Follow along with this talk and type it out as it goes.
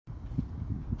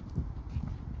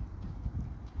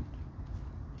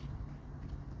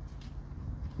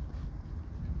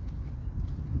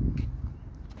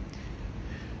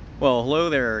Well, hello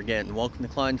there again. Welcome to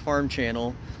Klein Farm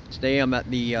Channel. Today I'm at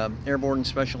the Airborne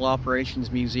Special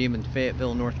Operations Museum in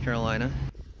Fayetteville, North Carolina.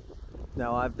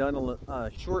 Now I've done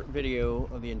a short video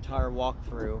of the entire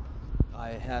walkthrough. I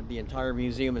had the entire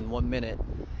museum in 1 minute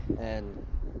and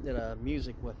did a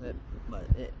music with it, but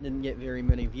it didn't get very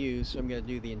many views, so I'm going to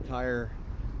do the entire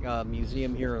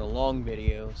museum here in a long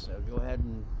video. So go ahead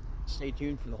and stay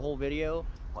tuned for the whole video.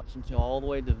 Watch until all the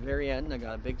way to the very end. I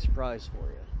got a big surprise for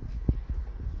you.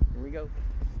 Here we go.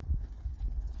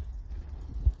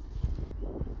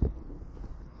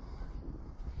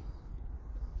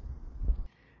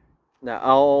 Now,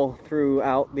 all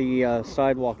throughout the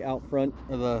sidewalk out front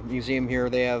of the museum here,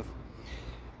 they have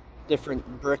different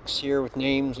bricks here with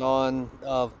names on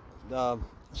of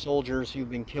soldiers who've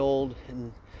been killed.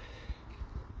 And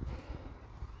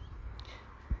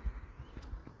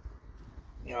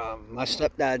my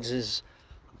stepdad's is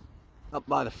up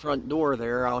by the front door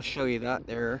there. I'll show you that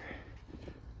there.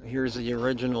 Here's the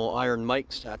original Iron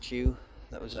Mike statue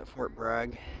that was at Fort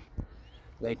Bragg.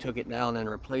 They took it down and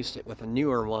replaced it with a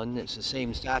newer one. It's the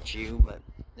same statue, but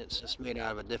it's just made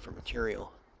out of a different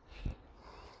material.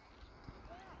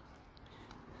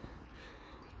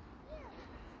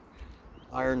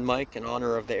 Iron Mike in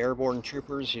honor of the airborne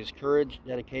troopers whose courage,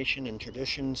 dedication, and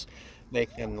traditions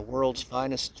make them the world's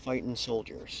finest fighting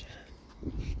soldiers.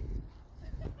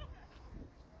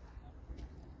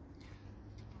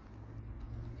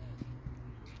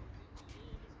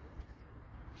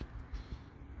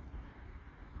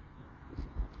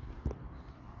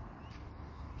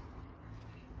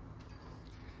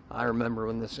 I remember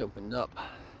when this opened up.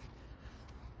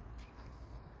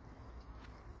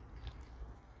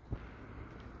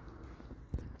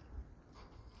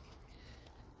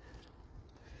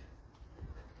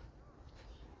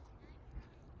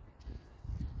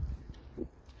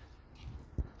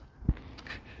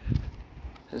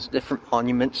 There's different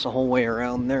monuments the whole way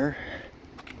around there.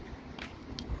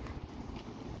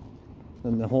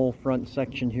 And the whole front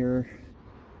section here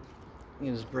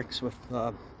is bricks with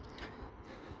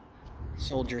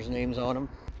soldiers' names on them.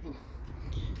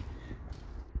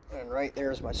 And right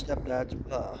there is my stepdad's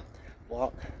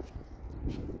block,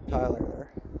 Tyler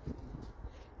there.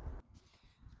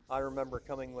 I remember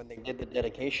coming when they did the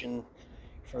dedication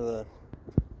for the,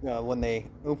 when they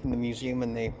opened the museum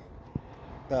and they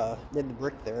did the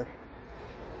brick there.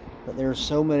 But there's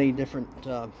so many different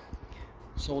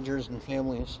soldiers and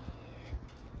families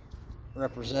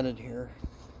represented here.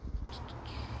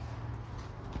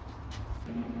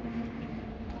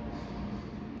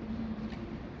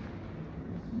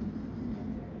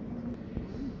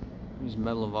 Here's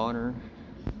Medal of Honor.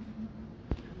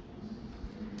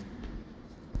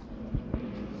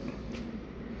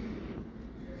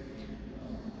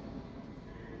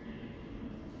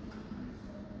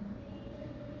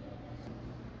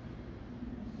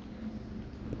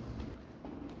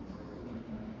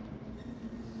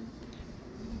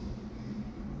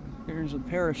 Here's a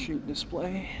parachute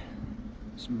display.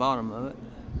 It's the bottom of it.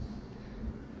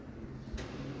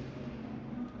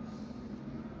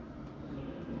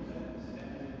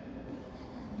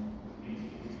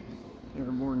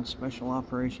 Airborne Special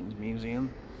Operations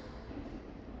Museum.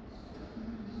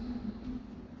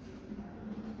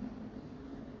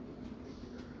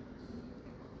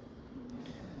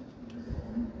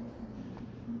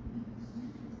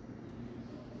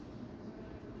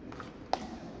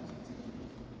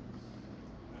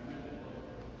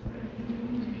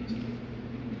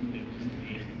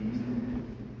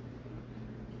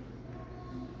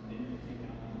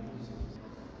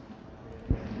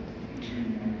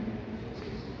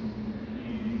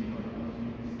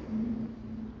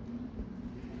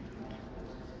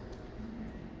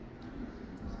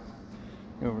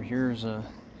 Over here is a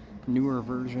newer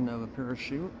version of a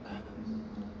parachute.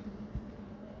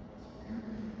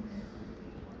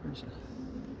 There's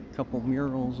a couple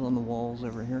murals on the walls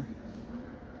over here.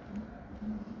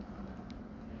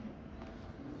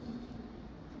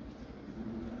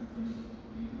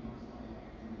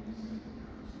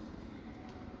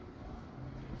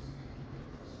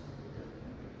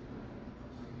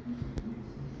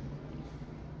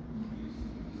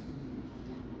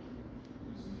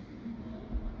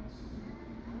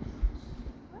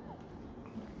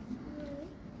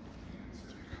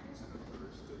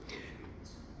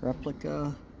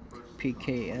 Replica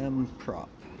PKM prop.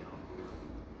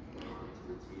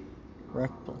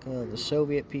 Replica of the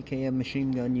Soviet PKM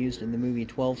machine gun used in the movie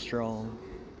 12 Strong.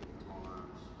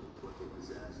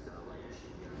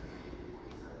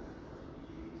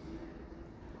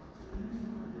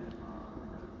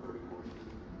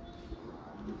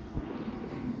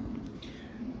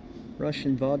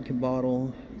 Russian vodka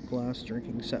bottle glass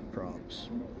drinking set props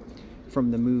from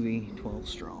the movie 12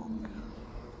 Strong.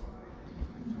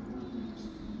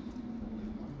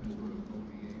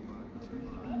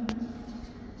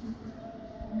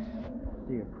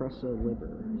 The Oppressa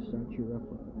Liver statue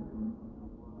replica.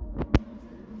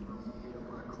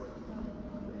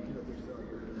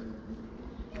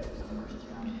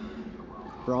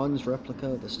 Bronze replica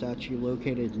of the statue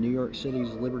located in New York City's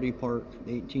Liberty Park.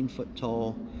 The 18-foot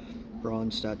tall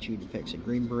bronze statue depicts a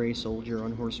Green Beret soldier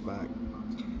on horseback.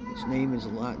 Its name is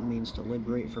Latin, means to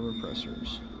liberate from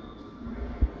oppressors.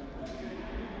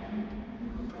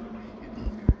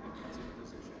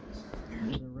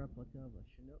 Here's a replica of a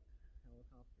Chinook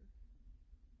helicopter.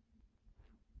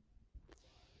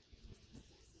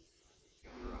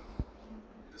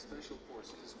 The Special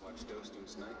Forces watched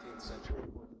Dostum's 19th century.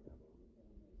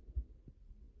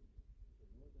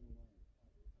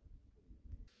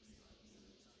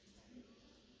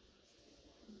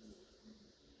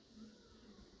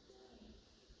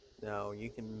 Now you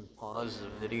can pause the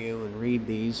video and read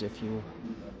these if you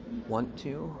want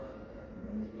to.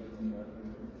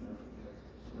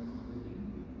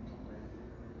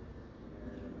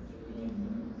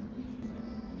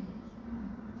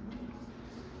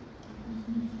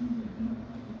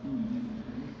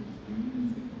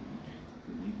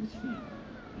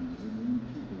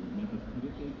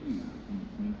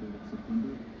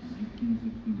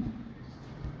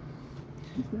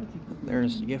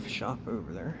 There's the gift shop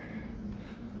over there.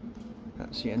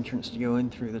 That's the entrance to go in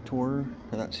through the tour.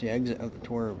 That's the exit of the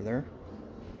tour over there.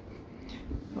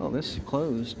 Oh, this is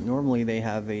closed. Normally they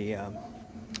have a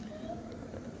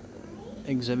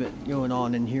exhibit going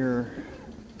on in here.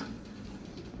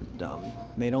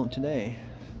 They don't today.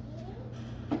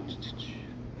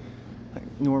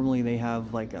 Normally they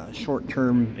have like a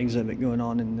short-term exhibit going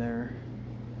on in there.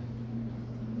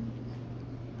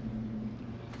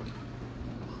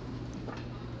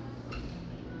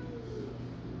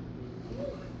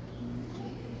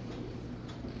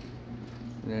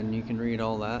 And then you can read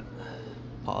all that.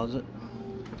 Pause it.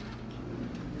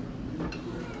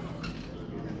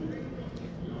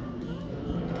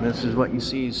 This is what you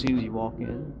see as soon as you walk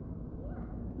in.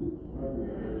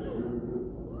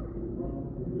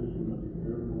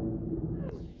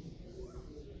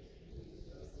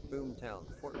 Boomtown,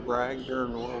 Fort Bragg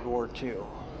during World War II.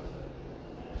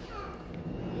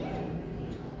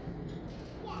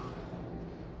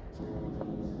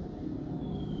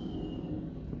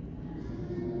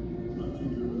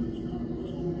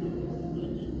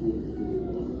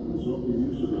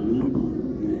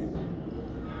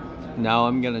 Now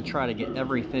I'm going to try to get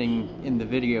everything in the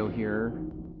video here.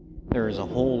 There's a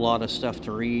whole lot of stuff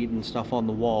to read and stuff on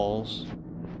the walls.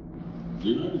 The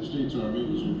United States Army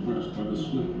was impressed by the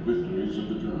swift victories of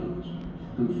the Germans,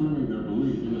 confirming their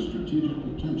belief in the strategic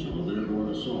potential of airborne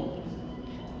assault.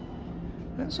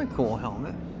 That's a cool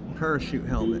helmet. Parachute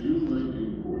helmet.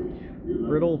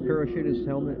 Riddle parachutist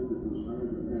helmet.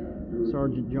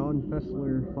 Sergeant John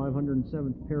Fessler,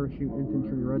 507th Parachute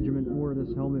Infantry Regiment, wore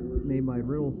this helmet made by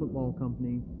Riddle Football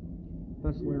Company.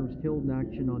 Fessler was killed in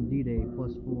action on D-Day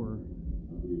 +4.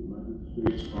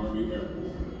 States Army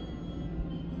Airborne.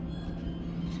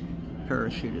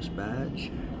 Parachutist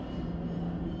badge.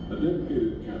 A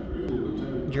dedicated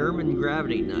cadre. German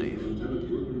gravity knife.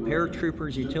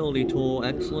 Paratrooper's utility tool,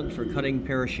 excellent for cutting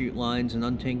parachute lines and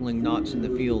untangling knots in the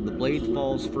field. The blade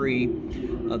falls free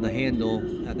of the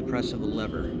handle at the press of a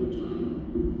lever.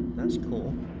 That's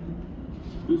cool.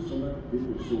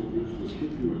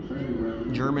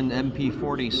 German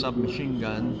MP-40 submachine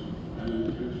gun.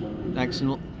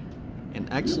 An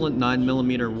excellent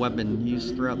 9mm weapon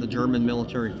used throughout the German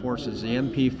military forces. The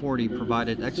MP-40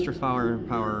 provided extra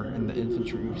firepower in the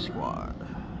infantry squad.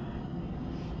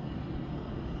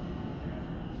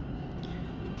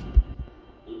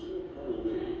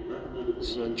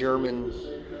 It's a German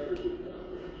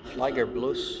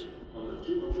Fliegerbluss,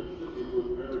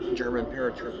 German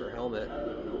paratrooper helmet.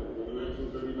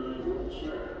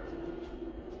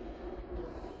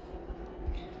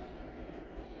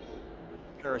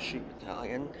 Parachute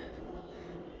battalion.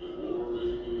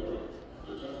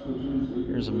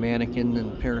 Here's a mannequin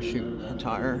in parachute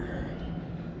attire.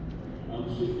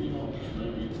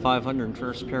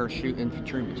 501st Parachute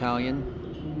Infantry Battalion.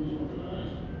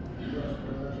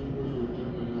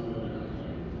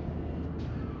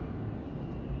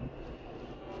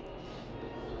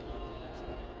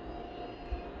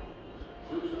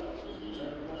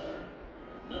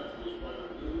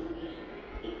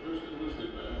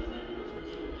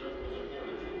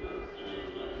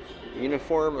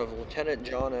 Uniform of Lieutenant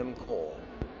John M. Cole.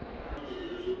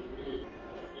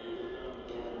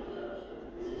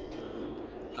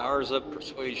 Powers of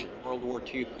Persuasion, World War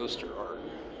II poster art.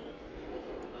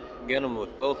 Get them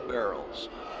with both barrels.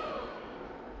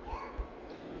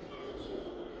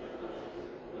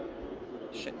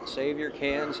 Save your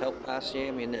cans, help pass the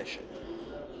ammunition.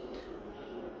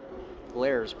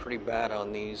 Glare is pretty bad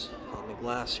on these, on the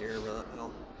glass here, but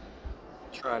I'll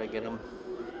try to get them.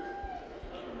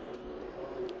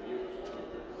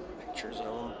 Pictures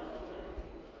of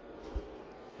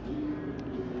them.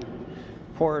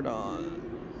 Pour it on.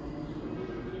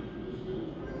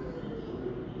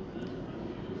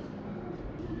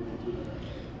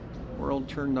 World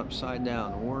turned upside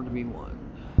down, war to be won.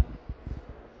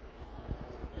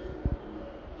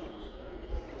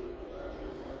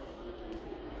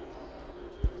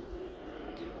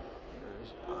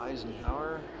 There's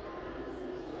Eisenhower,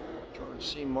 George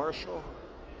C. Marshall,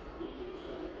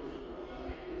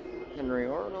 Henry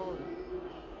Arnold,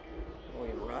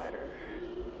 William Ryder.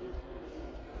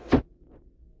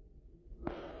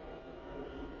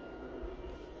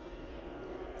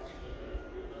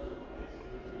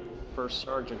 First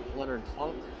Sergeant Leonard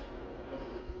Funk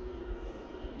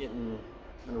getting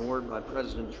an award by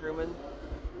President Truman.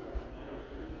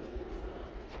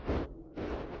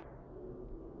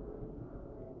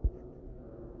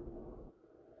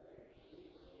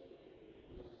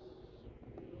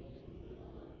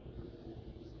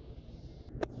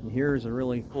 And here's a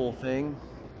really cool thing.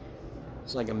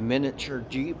 It's like a miniature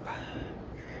Jeep.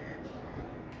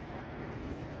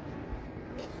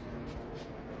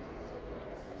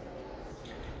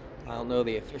 I don't know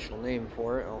the official name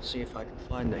for it. I'll see if I can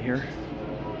find it here.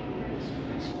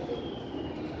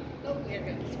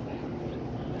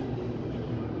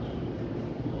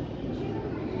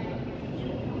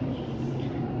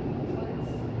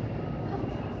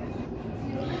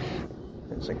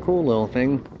 It's a cool little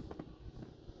thing.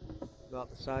 About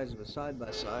the size of a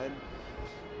side-by-side.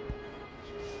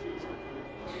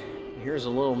 Here's a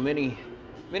little mini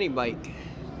bike.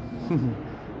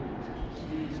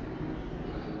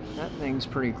 That thing's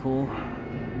pretty cool. A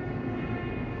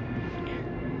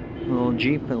little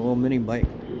Jeep and a little mini bike.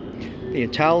 The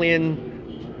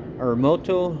Italian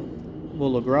Moto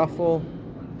Volografo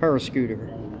Parascooter.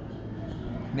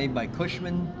 Made by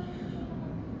Cushman.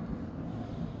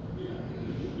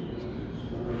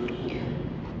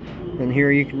 And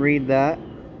here you can read that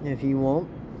if you want.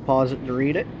 Pause it to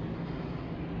read it.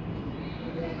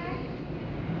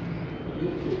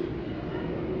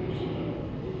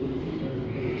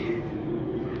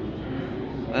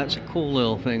 That's a cool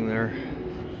little thing there.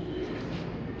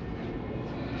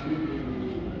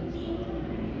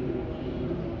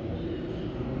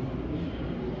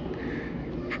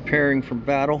 Preparing for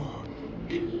battle.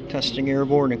 Testing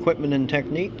airborne equipment and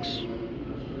techniques.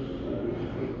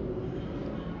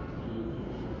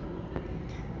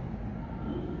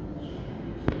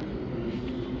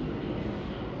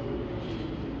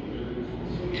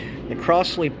 The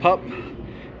Crossley Pup,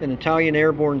 an Italian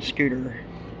airborne scooter.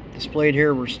 Displayed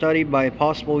here were studied by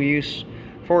possible use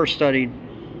for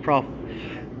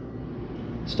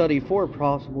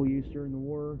possible use during the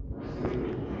war.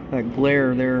 That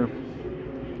glare there.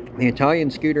 The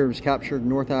Italian scooter was captured in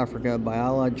North Africa by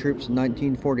Allied troops in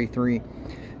 1943.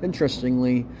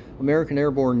 Interestingly, American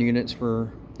airborne units were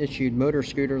issued motor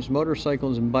scooters,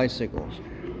 motorcycles, and bicycles,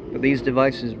 but these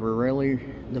devices were rarely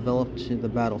developed to the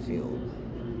battlefield.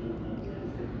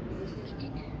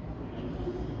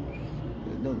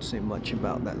 Don't say much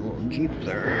about that little Jeep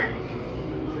there.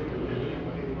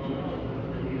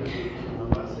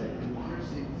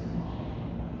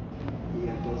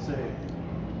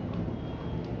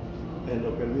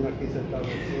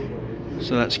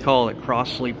 So that's called a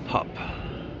Crossley Pup.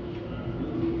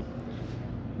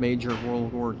 Major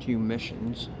World War II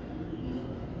missions.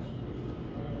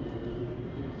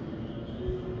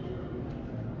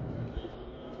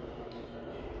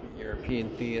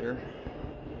 European theater.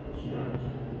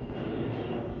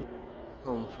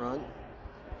 Home front.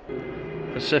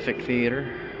 Pacific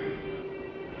Theater.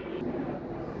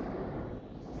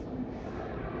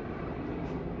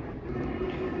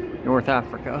 North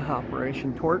Africa,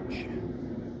 Operation Torch.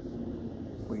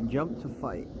 We jump to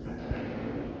fight.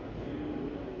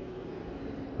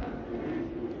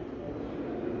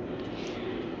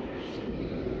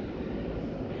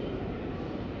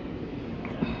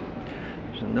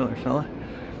 There's another fella.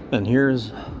 And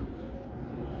here's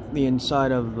the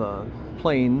inside of the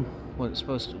plane, what it's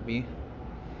supposed to be.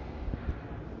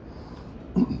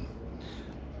 And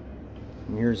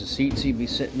here's the seats you'd be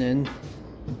sitting in.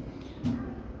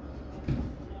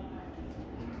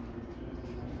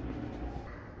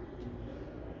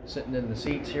 Sitting in the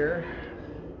seats here.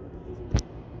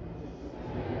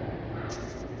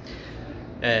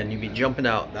 and you'd be jumping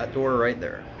out that door right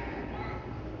there.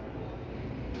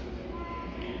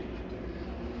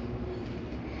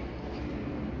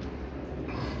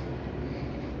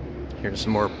 Here's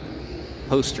some more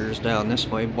posters down this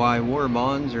way. Buy war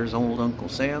bonds. There's old Uncle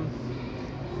Sam.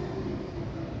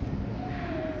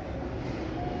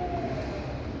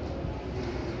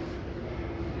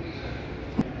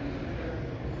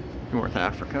 North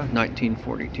Africa,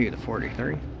 1942 to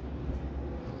 43.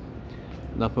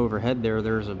 And up overhead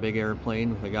there's a big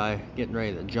airplane with a guy getting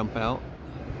ready to jump out.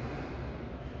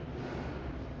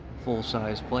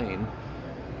 Full-size plane.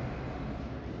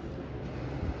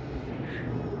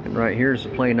 And right here's the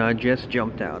plane I just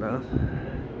jumped out of.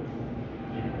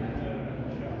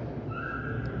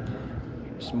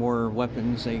 Some more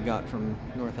weapons they got from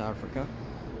North Africa.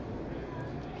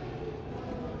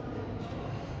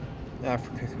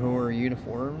 Africa Corps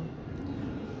uniform.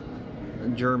 A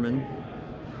German.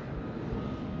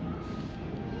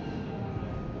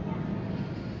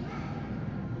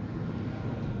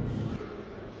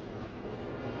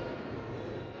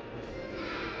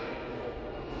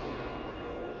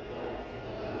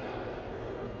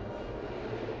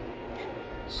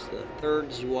 It's the 3rd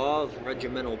Zouave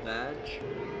regimental badge.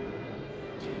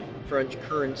 French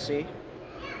currency.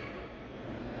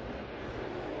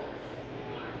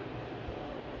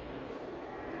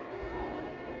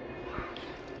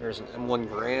 There's an M1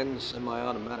 Garand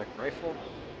semi-automatic rifle.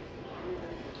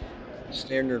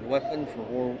 Standard weapon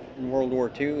for World War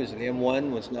II is the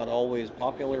M1 was not always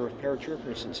popular with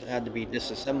paratroopers since it had to be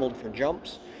disassembled for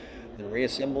jumps and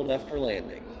reassembled after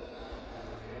landing.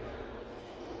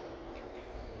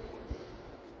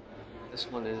 This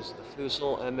one is the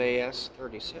Fusil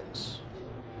MAS-36.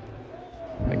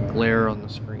 I glare on the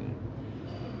screen.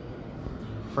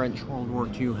 French World War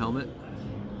II helmet.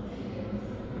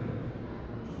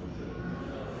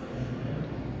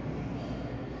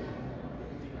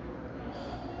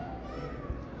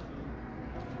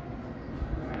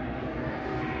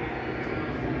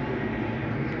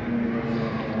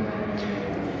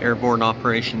 Airborne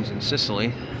operations in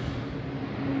Sicily.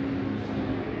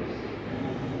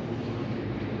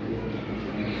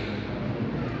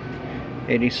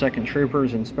 '82nd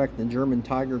troopers inspect the German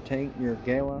Tiger tank near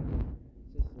Gala,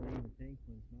 Sicily. The tank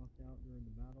was knocked out during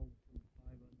the battle between the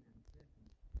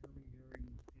 505th and Army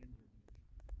during Panzer.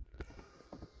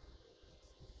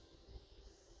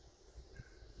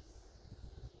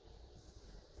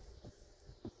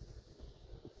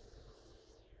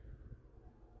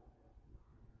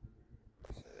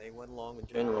 So they went along with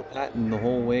General Patton the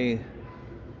whole way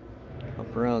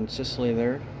up around Sicily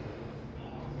there.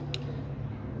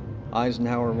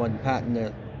 Eisenhower wanted Patton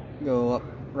to go up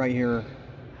right here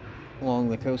along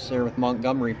the coast there with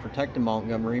Montgomery, protecting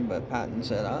Montgomery, but Patton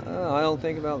said, I don't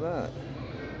think about that.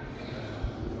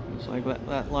 It's like,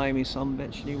 let limey some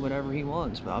bitch do whatever he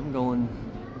wants, but I'm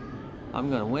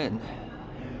gonna win.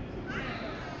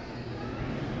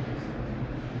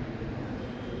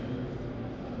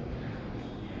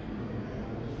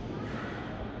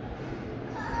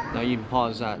 Now you can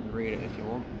pause that and read it if you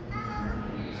want.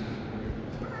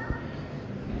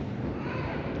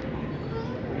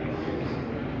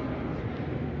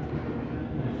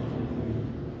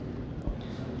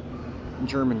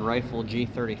 German rifle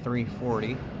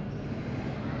G33-40,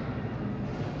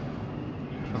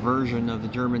 a version of the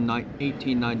German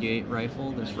 1898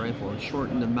 rifle. This rifle is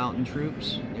shortened to mountain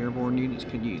troops. Airborne units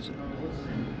could use it.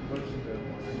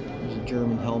 There's a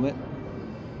German helmet.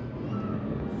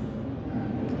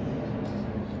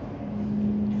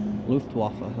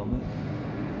 Luftwaffe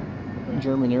helmet.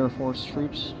 German Air Force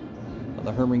troops of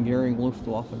the Hermann Goering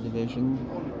Luftwaffe Division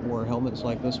wore helmets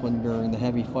like this one during the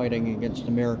heavy fighting against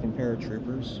American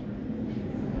paratroopers.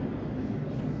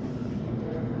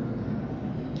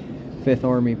 5th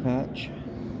Army patch.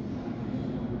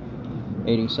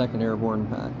 82nd Airborne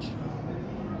patch.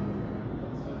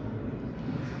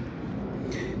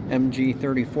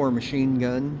 MG-34 machine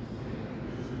gun.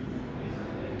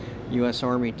 U.S.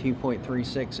 Army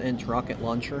 2.36-inch rocket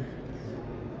launcher.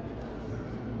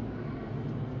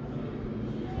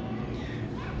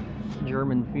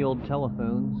 German field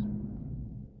telephones.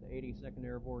 The 82nd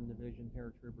Airborne Division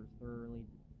paratroopers thoroughly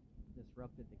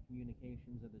disrupted the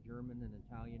communications of the German and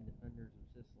Italian defenders of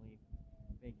Sicily,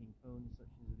 making phones such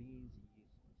as these useless.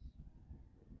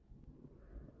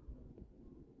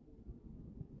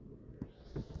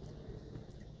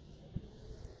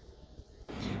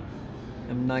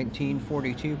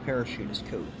 M1942 parachutist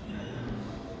coat.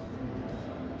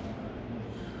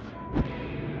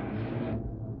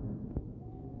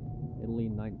 Italy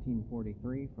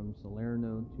 1943 from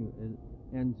Salerno to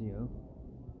Anzio.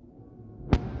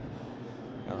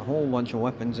 Got a whole bunch of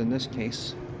weapons in this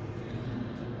case.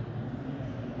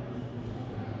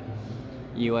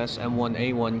 US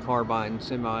M1A1 carbine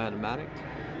semi-automatic.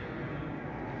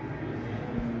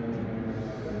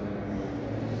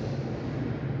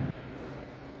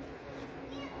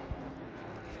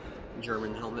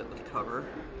 German helmet with cover.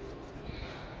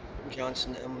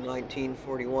 Johnson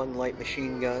M1941 light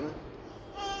machine gun.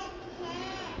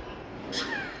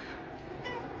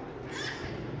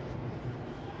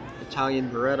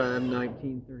 Italian Beretta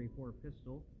M1934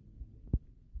 pistol.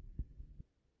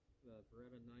 The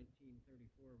Beretta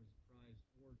 1934 was a prize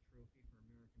war trophy for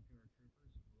American paratroopers.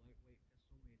 A lightweight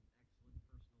pistol made an excellent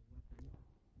personal weapon.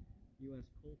 U.S.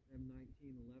 Colt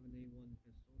M1911A1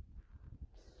 pistol.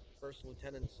 First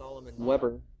Lieutenant Solomon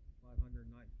Weber, 500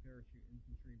 Ninth Parachute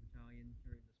Infantry Battalion,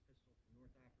 carried this pistol from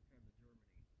North Africa to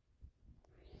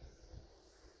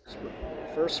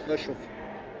Germany. First Special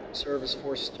Service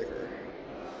Force sticker.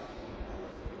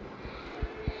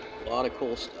 A lot of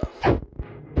cool stuff. That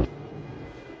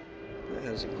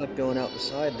has a clip going out the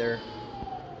side there.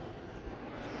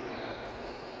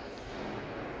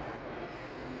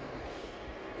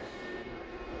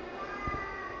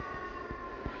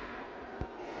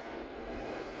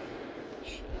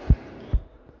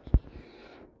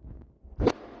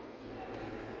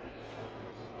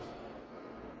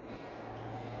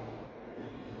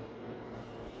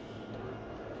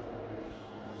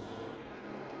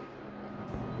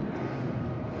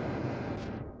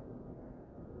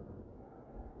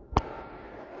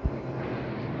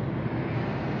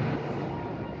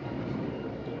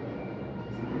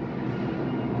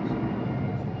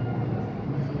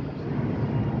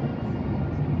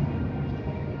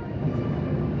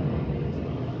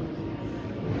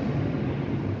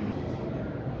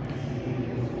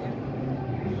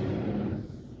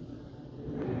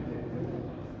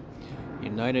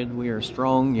 United we are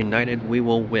strong, united we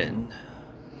will win.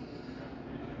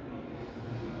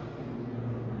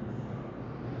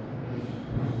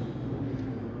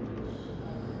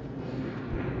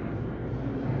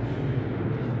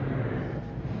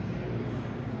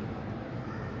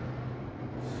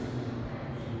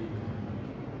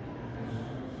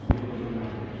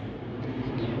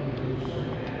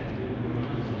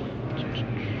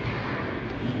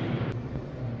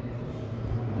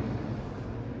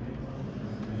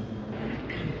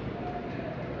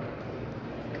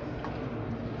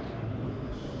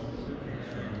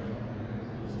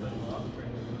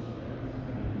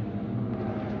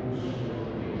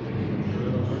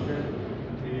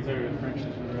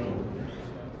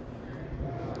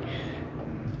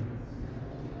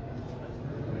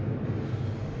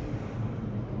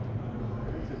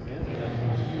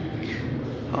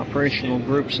 Operational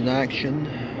groups in action.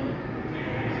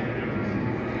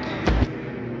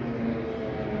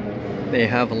 They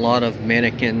have a lot of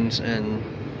mannequins and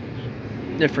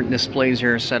different displays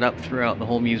here set up throughout the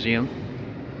whole museum.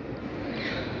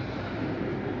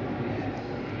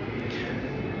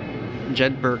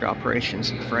 Jedburgh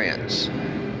operations in France.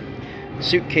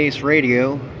 Suitcase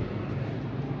radio.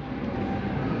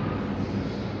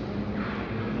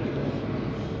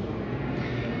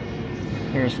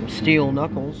 Here's some steel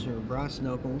knuckles or brass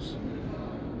knuckles.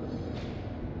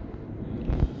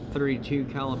 32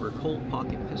 caliber Colt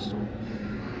pocket pistol.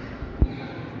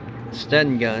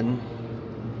 Sten gun.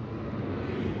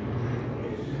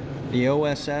 The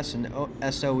OSS and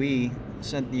SOE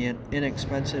sent the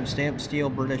inexpensive stamped steel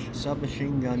British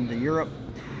submachine gun to Europe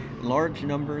in large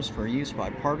numbers for use by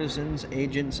partisans,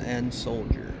 agents, and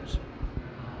soldiers.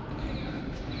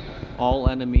 All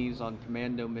enemies on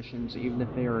commando missions, even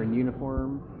if they are in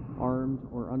uniform, armed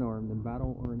or unarmed, in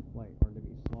battle or in flight, are to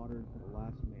be slaughtered to the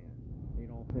last man.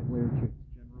 Adolf Hitler to his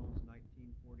generals,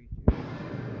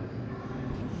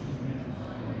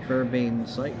 1942. Fairbairn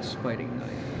Sykes fighting knife.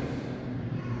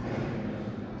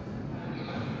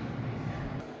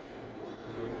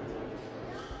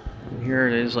 And here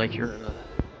it is, like you're in a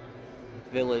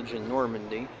village in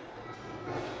Normandy.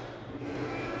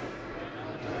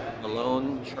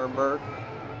 Malone, Cherbourg,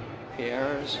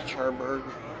 Pierres, Cherbourg,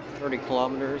 30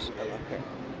 kilometers.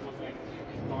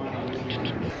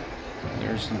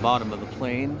 There's the bottom of the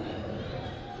plane.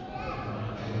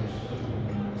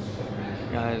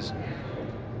 Guys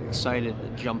excited to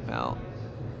jump out.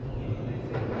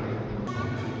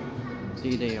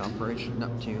 D-Day Operation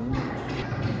Neptune.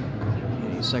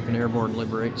 The 2nd Airborne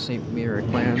liberate St. Mary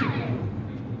Clan.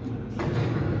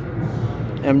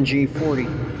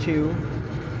 MG-42.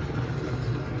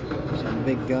 Some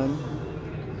big gun.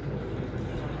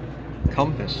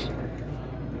 Compass.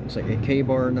 Looks like a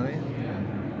K-bar knife.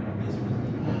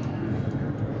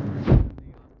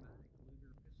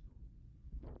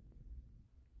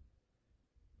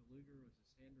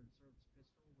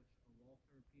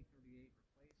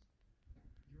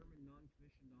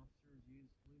 commissioned officers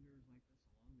used fleeters like this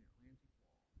along the Atlantic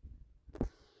Wall.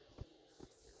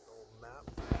 Old map.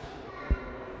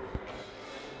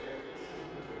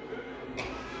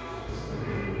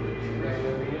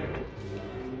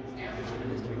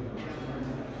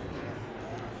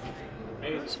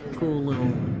 Some cool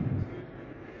little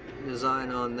design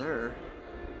on there.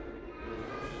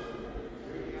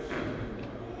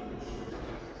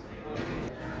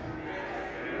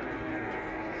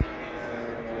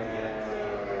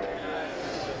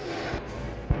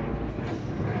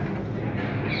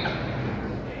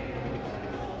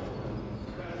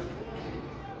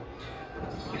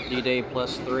 D-Day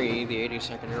 +3, the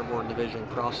 82nd Airborne Division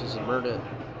crosses the Murderette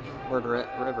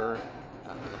River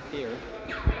at Lafier.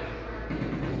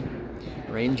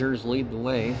 Rangers lead the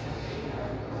way.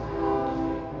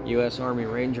 U.S. Army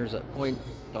Rangers at Point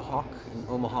de Hawk in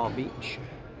Omaha Beach.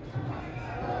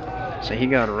 So he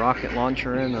got a rocket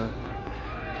launcher and a,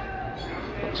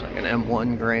 looks like an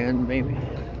M1 Grand maybe.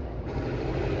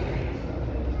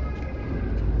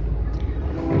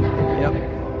 Yep.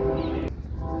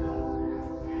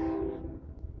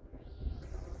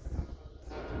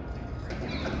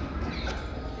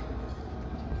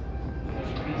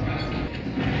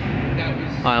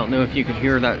 I don't know if you could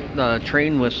hear that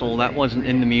train whistle. That wasn't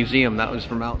in the museum. That was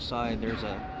from outside. There's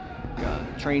a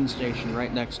train station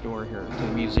right next door here to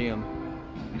the museum.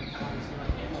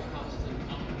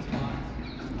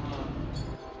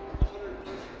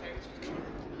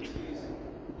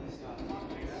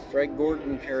 Fred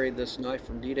Gordon carried this knife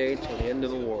from D-Day till the end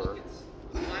of the war.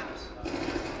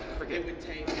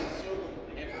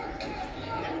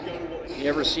 You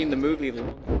ever seen the movie The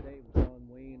Longest Day with John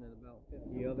Wayne and about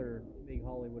 50 other big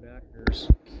Hollywood actors?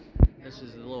 This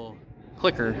is the little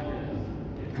clicker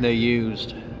they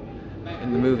used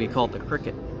in the movie called the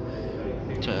Cricket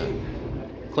to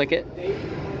click it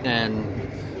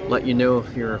and let you know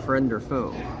if you're a friend or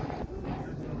foe.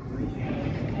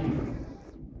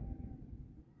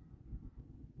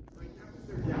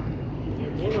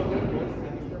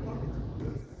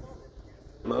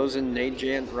 Mosin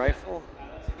Nagant rifle.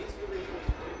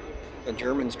 The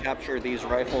Germans captured these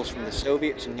rifles from the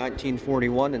Soviets in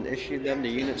 1941 and issued them to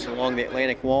units along the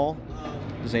Atlantic Wall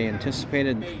as they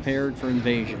anticipated and prepared for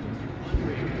invasion.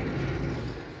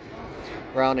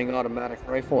 Browning automatic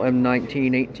rifle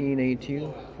M19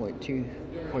 18A2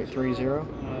 .2.30.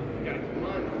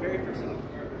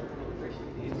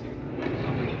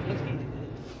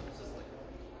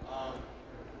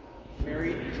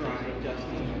 Very dry,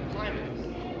 dusty climate.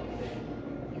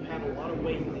 You have a lot of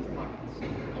weight in these pockets.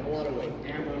 A lot of weight.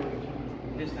 Ammo,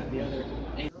 this, that, the other.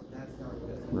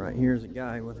 Right here's a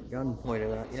guy with a gun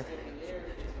pointed at you.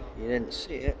 You didn't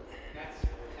see it.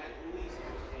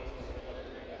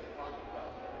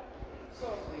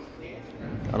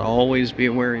 Gotta always be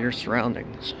aware of your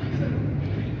surroundings.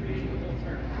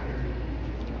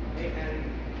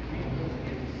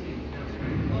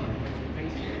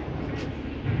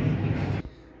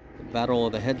 The Battle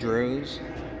of the Hedgerows.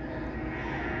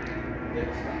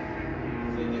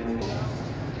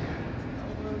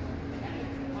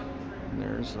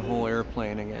 There's the whole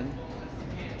airplane again.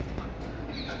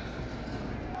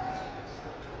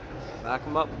 Back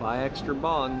them up, buy extra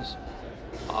bonds.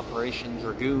 Operation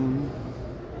Dragoon.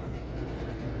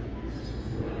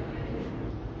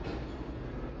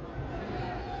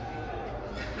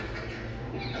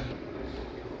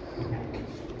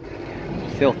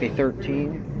 Filthy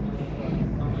 13.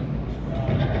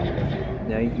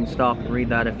 Now you can stop and read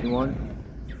that if you want.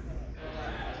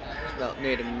 It's about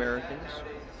Native Americans.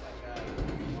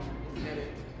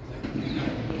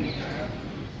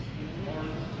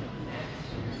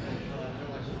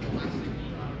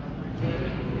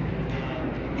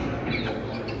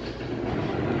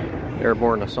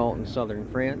 Airborne assault in southern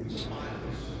France.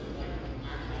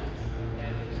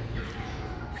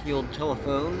 Field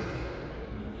telephone.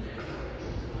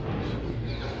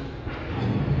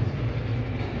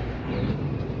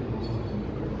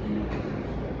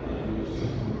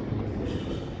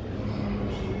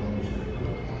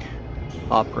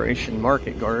 Operation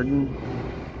Market Garden.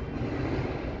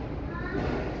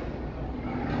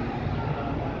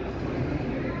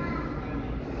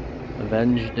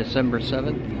 Avenged December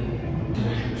 7th.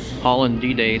 Holland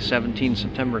D-Day 17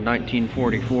 September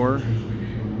 1944.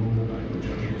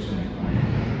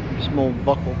 Some old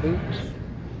buckle boots.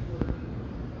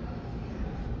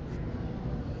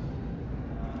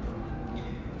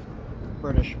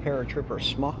 British paratrooper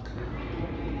smock.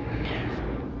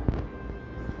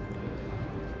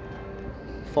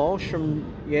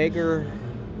 Fallschirmjäger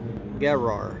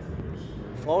Gerar.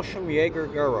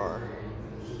 Fallschirmjäger Gerar.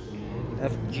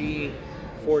 FG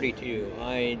 42.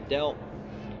 I doubt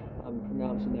I'm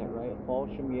pronouncing that right,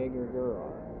 Fallschirmjäger.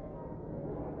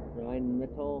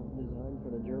 Rheinmetall, designed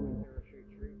for the German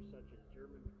parachute troops, such as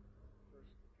German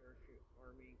 1st Parachute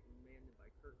Army, commanded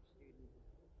by Kurt Students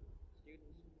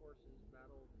forces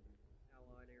battled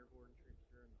Allied airborne troops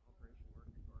during Operation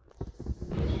Market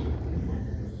Garden.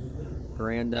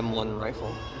 Grand M1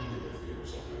 rifle.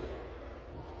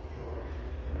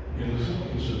 In the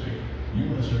South Pacific,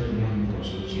 U.S. Airborne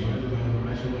forces landed on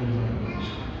isolated islands,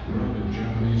 routed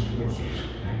Japanese forces,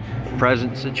 and captured... The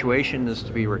present situation is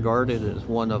to be regarded as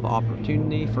one of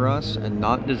opportunity for us and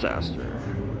not disaster.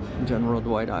 General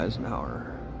Dwight Eisenhower.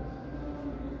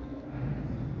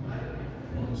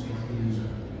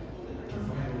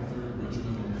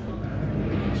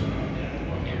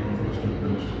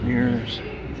 Years.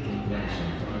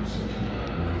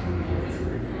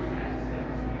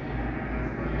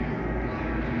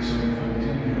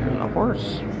 A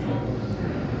horse.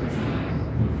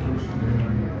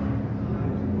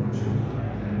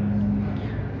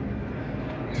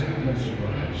 Taken by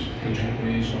surprise, the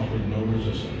Japanese offered no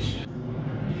resistance. The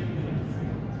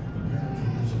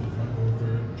paratroopers of the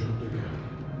 503rd jumped again.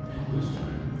 This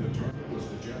time, the target was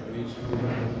the Japanese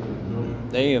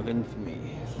helicopter. Day of infamy.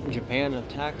 Japan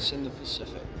attacks in the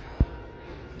Pacific.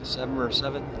 December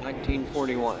 7th,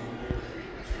 1941.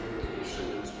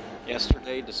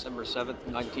 Yesterday, December 7th,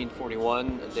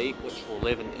 1941, a date which will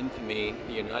live in infamy,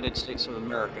 the United States of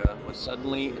America was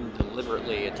suddenly and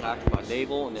deliberately attacked by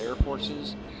naval and air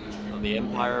forces of the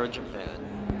Empire of Japan.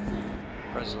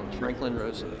 President Franklin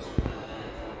Roosevelt.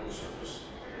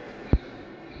 The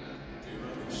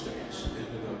United States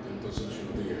ended up in possession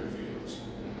of the airfields.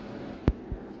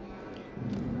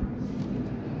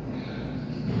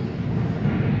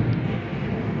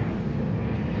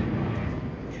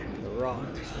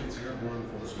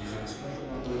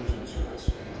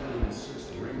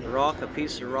 The Rock, a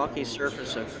piece of rocky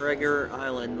surface of Kreger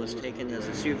Island, was taken as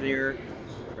a souvenir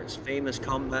for its famous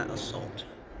combat assault.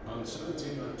 On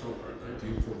 17 October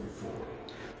 1944,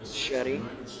 Shetty,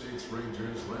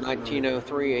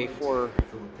 1903 A4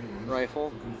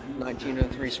 rifle,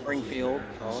 1903 Springfield,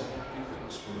 call.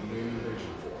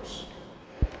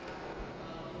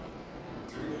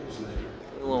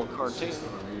 A little cartoon.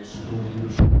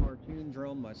 Cartoon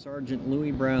drawn by Sergeant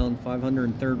Louis Brown,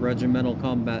 503rd Regimental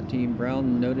Combat Team.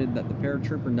 Brown noted that the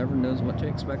paratrooper never knows what to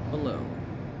expect below.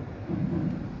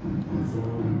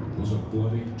 Was a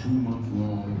bloody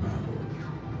 2-month-long battle.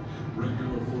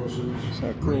 Regular forces. It's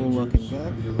a cool looking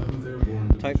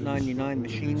gun. Type 99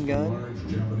 machine gun.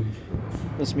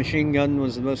 This machine gun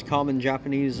was the most common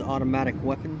Japanese automatic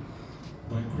weapon.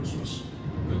 By Christmas,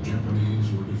 the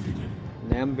Japanese were defeated.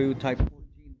 Nambu Type 14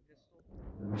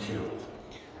 pistol.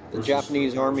 The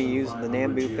Japanese Army used the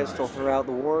Nambu pistol throughout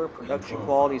the war. Production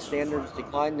quality standards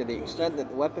declined to the extent that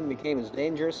the weapon became as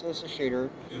dangerous as a shooter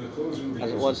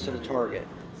as it was to the target.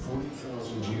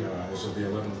 40,000 GIs of the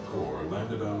 11th Corps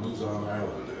landed on Luzon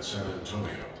Island at San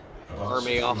Antonio.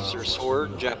 Army officer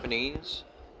sword, Japanese.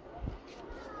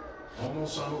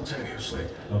 Almost simultaneously,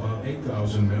 about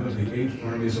 8,000 men of the 8th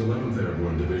Army's 11th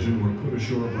Airborne Division were put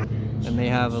ashore by... And they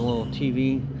have a little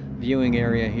TV viewing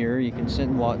area here. You can sit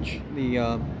and watch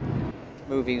the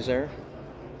movies there.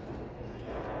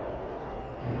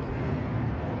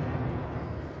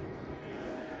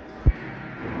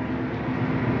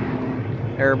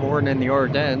 Airborne in the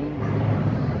Ardennes.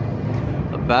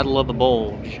 The Battle of the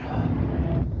Bulge.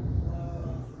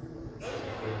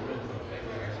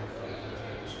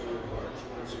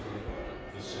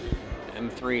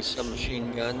 M3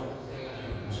 submachine gun.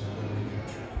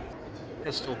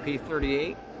 Pistol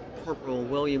P38. Corporal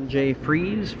William J.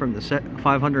 Fries from the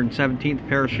 517th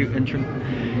Parachute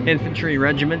Infantry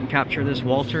Regiment captured this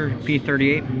Walter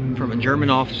P38 from a German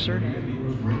officer.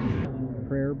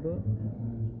 Prayer book.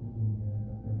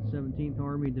 17th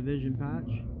Army Division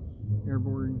patch.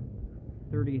 Airborne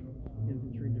 30th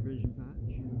Infantry Division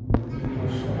patch.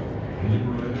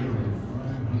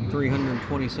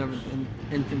 327th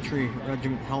Infantry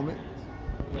Regiment helmet.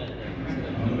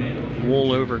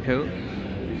 Wool overcoat.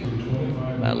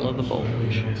 Battle of the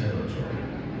Bulge.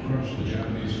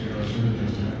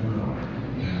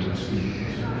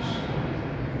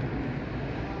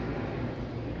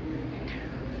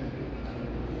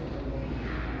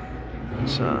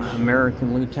 It's an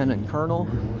American Lieutenant Colonel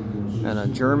and a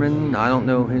German. I don't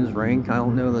know his rank. I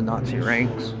don't know the Nazi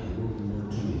ranks.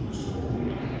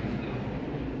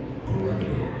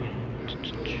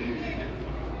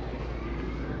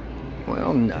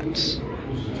 Well, nuts.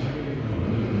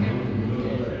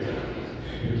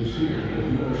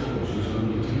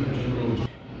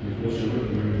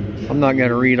 I'm not going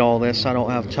to read all this. I don't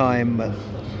have time, but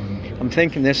I'm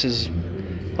thinking this is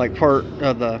like part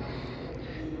of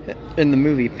in the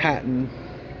movie Patton,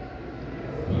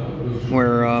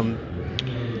 where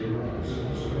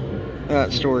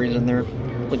that story's in there.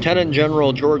 Lieutenant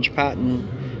General George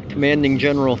Patton, Commanding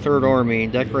General 3rd Army,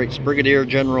 decorates Brigadier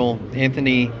General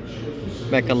Anthony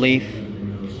McAleef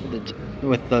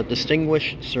with the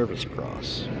Distinguished Service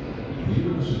Cross.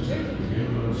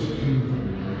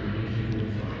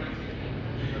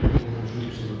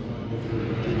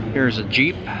 Here's a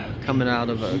Jeep coming out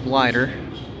of a glider.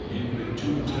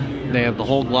 They have the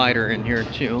whole glider in here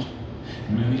too.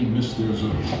 Many missed their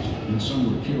zones, and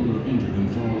some were killed or injured in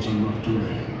falls on rough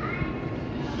terrain.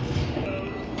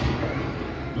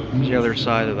 The other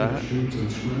side of that.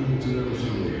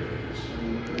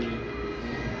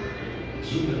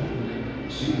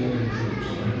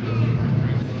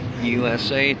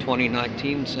 USA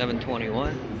 2019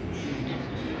 721.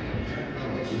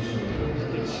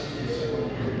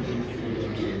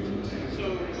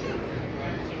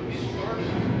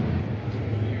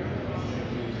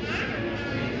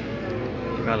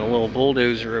 Got a little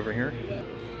bulldozer over here.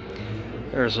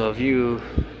 There's a view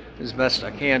as best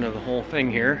I can of the whole thing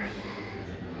here.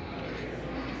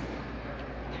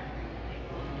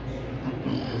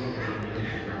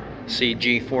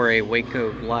 CG-4A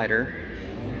Waco glider.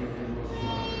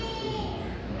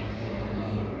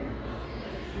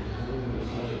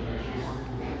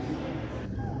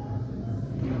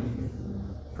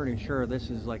 Pretty sure this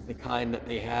is like the kind that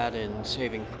they had in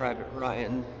Saving Private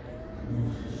Ryan.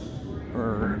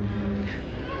 Or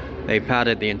they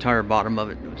padded the entire bottom of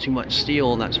it with too much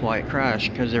steel, and that's why it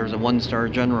crashed, because there was a 1-star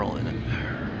general in it.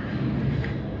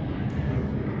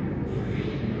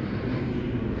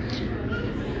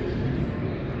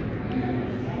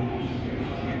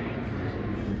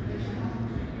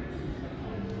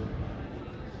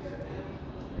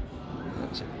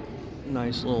 That's a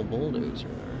nice little bulldozer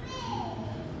there.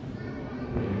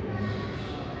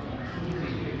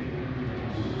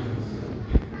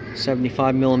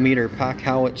 .75mm pack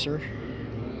howitzer.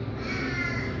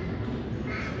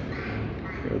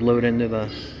 It would load into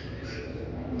the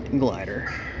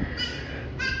glider.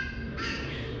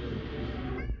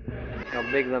 How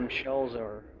big them shells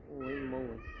are. Holy moly.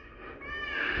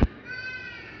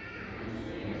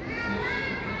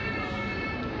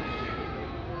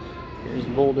 Here's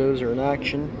the bulldozer in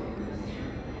action.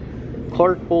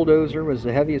 Clark bulldozer was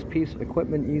the heaviest piece of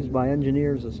equipment used by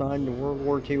engineers assigned to World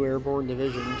War II airborne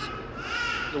divisions,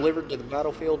 delivered to the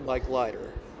battlefield by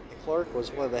glider. The Clark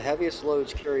was one of the heaviest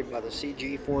loads carried by the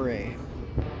CG-4A.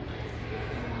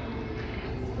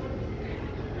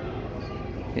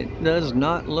 It does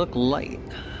not look light.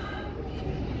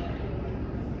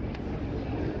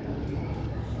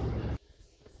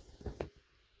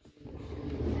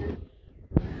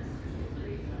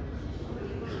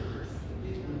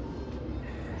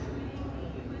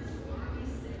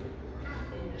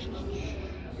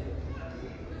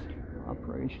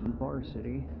 Operation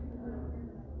Varsity.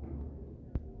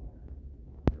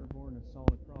 Airborne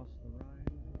assault across the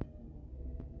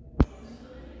Rhine.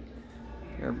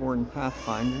 Airborne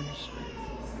Pathfinders.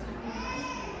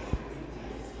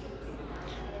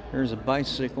 There's a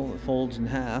bicycle that folds in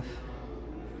half.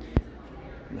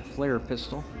 And a flare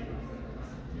pistol.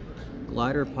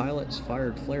 Glider pilots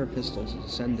fired flare pistols to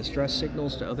send distress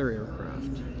signals to other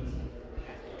aircraft.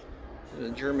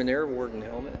 There's a German air warden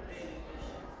helmet.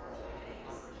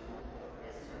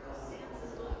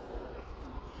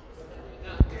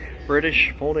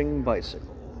 British folding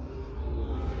bicycle.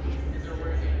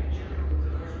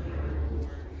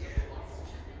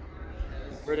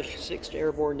 British 6th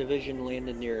Airborne Division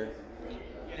landed near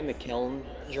Hemmelkeln,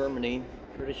 Germany.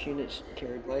 British units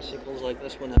carried bicycles like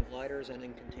this one on gliders and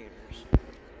in containers.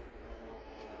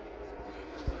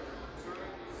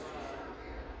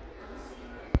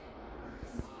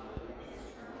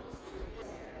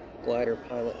 Glider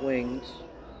pilot wings.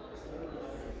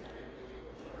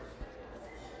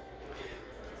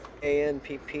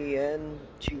 ANPPN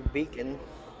to Beacon.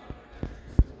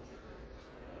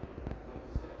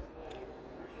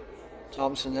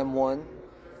 Thompson M1.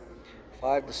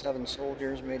 5 to 7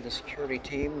 soldiers made the security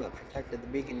team that protected the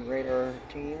Beacon radar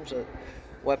teams. The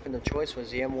weapon of choice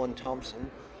was the M1 Thompson.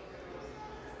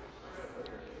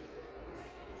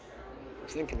 I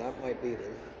was thinking that might be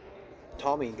the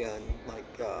Tommy gun, like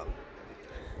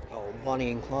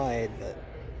Bonnie and Clyde, but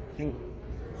I think,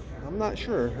 I'm not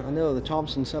sure. I know the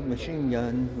Thompson submachine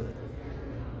gun,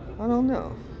 but I don't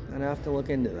know. I'd have to look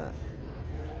into that.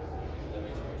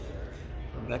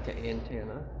 Rebecca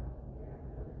antenna.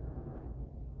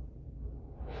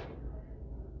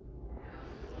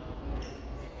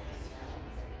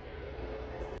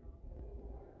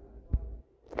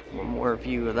 One more more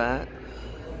view of that.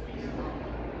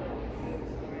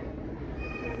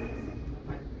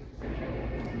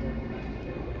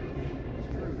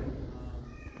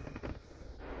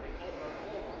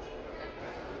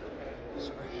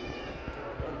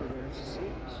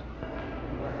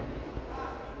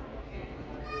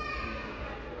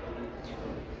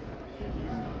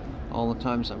 All the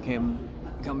times I've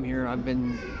come here, I've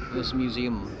been to this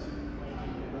museum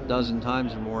a dozen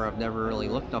times or more. I've never really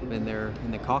looked up in there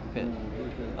in the cockpit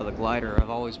of the glider. I've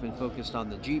always been focused on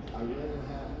the Jeep.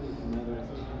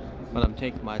 But I'm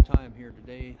taking my time here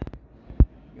today,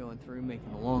 going through,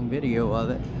 making a long video of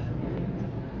it.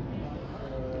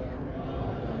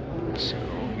 So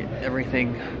get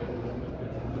everything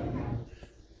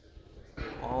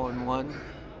all in one.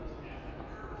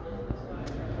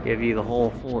 Give you the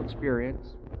whole full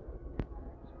experience.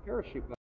 Parachute.